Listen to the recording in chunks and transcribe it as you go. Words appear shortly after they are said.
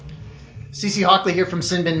CC Hockley here from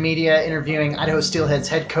Sinbin Media, interviewing Idaho Steelheads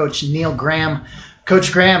head coach Neil Graham.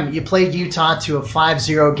 Coach Graham, you played Utah to a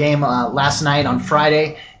 5-0 game last night on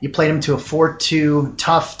Friday. You played them to a 4-2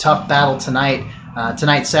 tough battle tonight,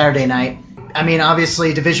 Saturday night. I mean,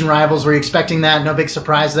 obviously, division rivals, were you expecting that? No big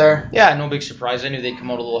surprise there? Yeah, no big surprise. I knew they'd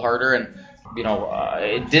come out a little harder, and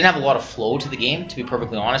it didn't have a lot of flow to the game, to be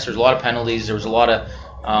perfectly honest. There was a lot of penalties. There was a lot of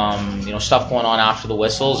stuff going on after the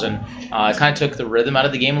whistles, and it kind of took the rhythm out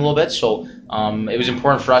of the game a little bit. So it was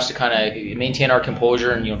important for us to kind of maintain our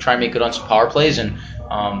composure and try and make good on some power plays. And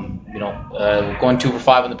going 2 for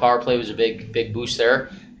 5 on the power play was a big boost there.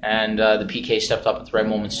 And the PK stepped up at the right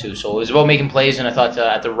moments too. So it was about making plays, and I thought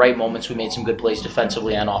at the right moments we made some good plays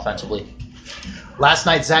defensively and offensively. Last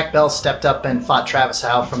night, Zach Bell stepped up and fought Travis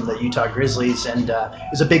Howe from the Utah Grizzlies, and it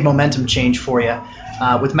was a big momentum change for you.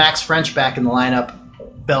 With Max French back in the lineup,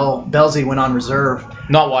 Bellsy went on reserve.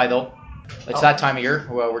 Not why, though. It's that time of year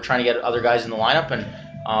where we're trying to get other guys in the lineup, and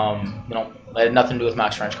it had nothing to do with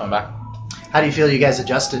Max French coming back. How do you feel you guys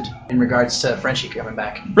adjusted in regards to Frenchie coming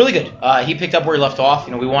back? Really good. He picked up where he left off.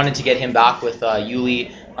 We wanted to get him back with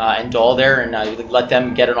Yuli and Dahl there, and let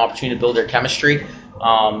them get an opportunity to build their chemistry.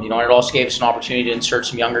 And it also gave us an opportunity to insert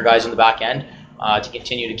some younger guys in the back end to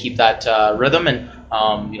continue to keep that rhythm. And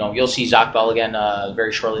you'll see Zach Bell again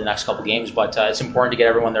very shortly in the next couple games. But it's important to get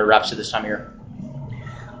everyone their reps at this time of year.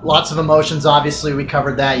 Lots of emotions, obviously. We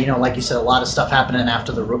covered that. Like you said, a lot of stuff happening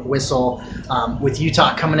after the whistle. With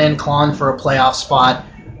Utah coming in, clawing for a playoff spot,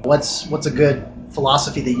 what's a good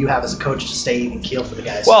philosophy that you have as a coach to stay even keel for the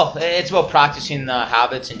guys? Well, it's about practicing the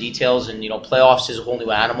habits and details, and playoffs is a whole new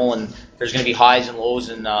animal, and there's going to be highs and lows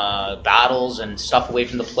and battles and stuff away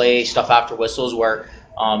from the play, stuff after whistles where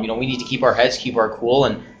we need to keep our heads, keep our cool,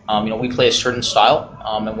 and we play a certain style,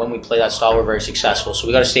 and when we play that style, we're very successful. So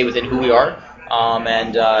we got to stay within who we are,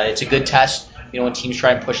 and it's a good test. When teams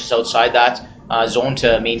try and push us outside that zone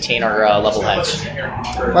to maintain our level heads.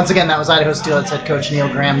 Once again, that was Idaho Steelheads head coach Neil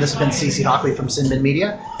Graham. This has been CC Hockley from Sinbin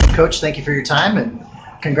Media. Coach, thank you for your time, and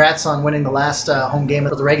congrats on winning the last home game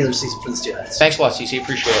of the regular season for the Steelheads. Thanks a lot, CC.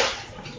 Appreciate it.